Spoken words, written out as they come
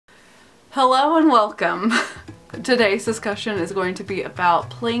Hello and welcome. Today's discussion is going to be about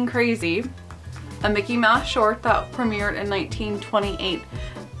Plane Crazy, a Mickey Mouse short that premiered in 1928.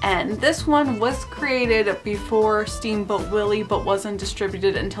 And this one was created before Steamboat Willie but wasn't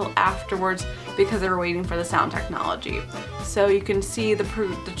distributed until afterwards because they were waiting for the sound technology. So you can see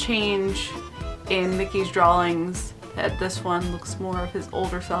the change in Mickey's drawings, that this one looks more of his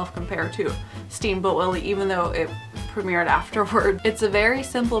older self compared to Steamboat Willie, even though it premiered afterward. It's a very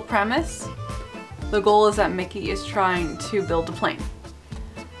simple premise. The goal is that Mickey is trying to build a plane.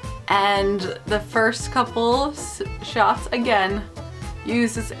 And the first couple shots, again,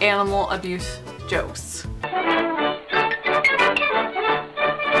 uses animal abuse jokes.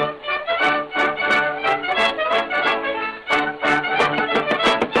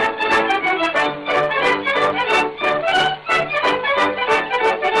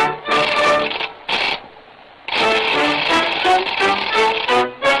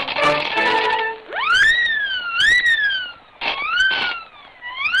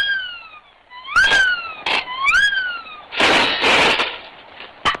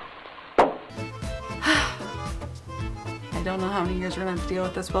 I don't know how many years we're gonna have to deal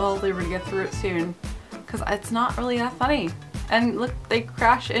with this, but hopefully we're gonna get through it soon. Because it's not really that funny. And look, they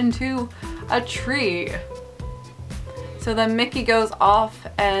crash into a tree. So then Mickey goes off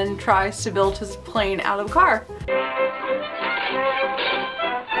and tries to build his plane out of a car.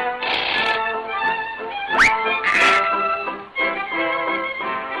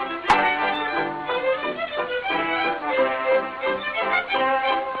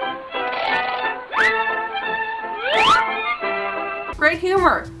 Great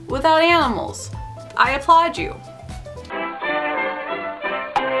humor without animals. I applaud you.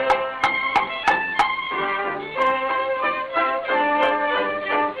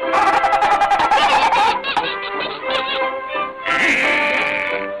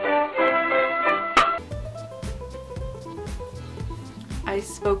 I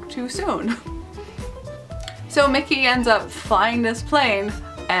spoke too soon. So Mickey ends up flying this plane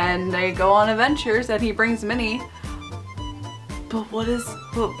and they go on adventures and he brings Minnie.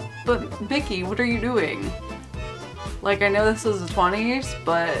 But Mickey, what are you doing? Like, I know this is the 20s,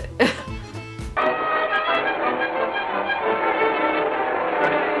 but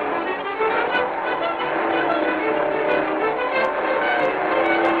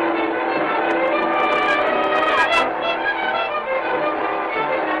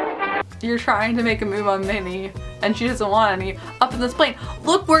you're trying to make a move on Minnie and she doesn't want any. Up in this plane.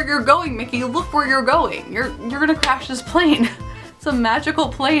 Look where you're going, Mickey. Look where you're going. You're gonna crash this plane. It's a magical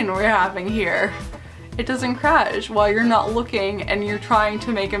plane we're having here. It doesn't crash while you're not looking and you're trying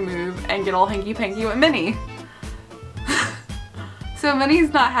to make a move and get all hanky-panky with Minnie. So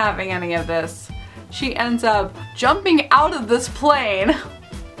Minnie's not having any of this. She ends up jumping out of this plane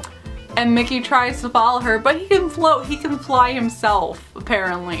and Mickey tries to follow her, but he can float, he can fly himself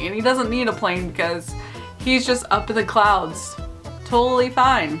apparently, and he doesn't need a plane because he's just up in the clouds. Totally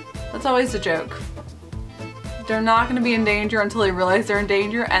fine. That's always a joke. They're not going to be in danger until they realize they're in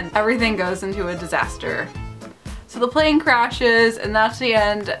danger and everything goes into a disaster. So the plane crashes and that's the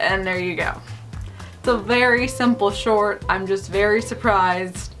end, and there you go. It's a very simple short. I'm just very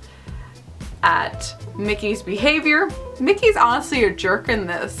surprised at Mickey's behavior. Mickey's honestly a jerk in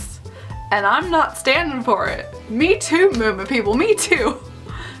this and I'm not standing for it. Me too, movement people, me too.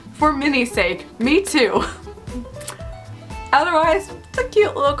 For Minnie's sake, me too. Otherwise, it's a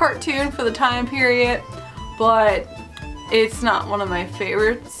cute little cartoon for the time period, but it's not one of my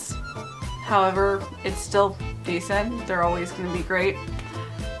favorites. However, it's still decent. They're always going to be great.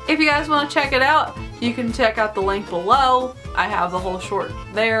 If you guys want to check it out, you can check out the link below. I have the whole short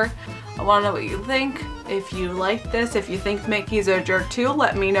there. I want to know what you think. If you like this, if you think Mickey's a jerk too,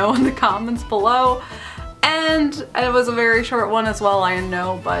 let me know in the comments below. And it was a very short one as well, I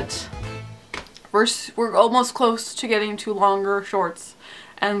know, but we're almost close to getting to longer shorts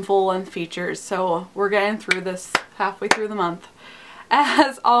and full-length features, so we're getting through this halfway through the month.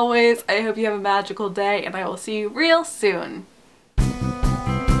 As always, I hope you have a magical day and I will see you real soon.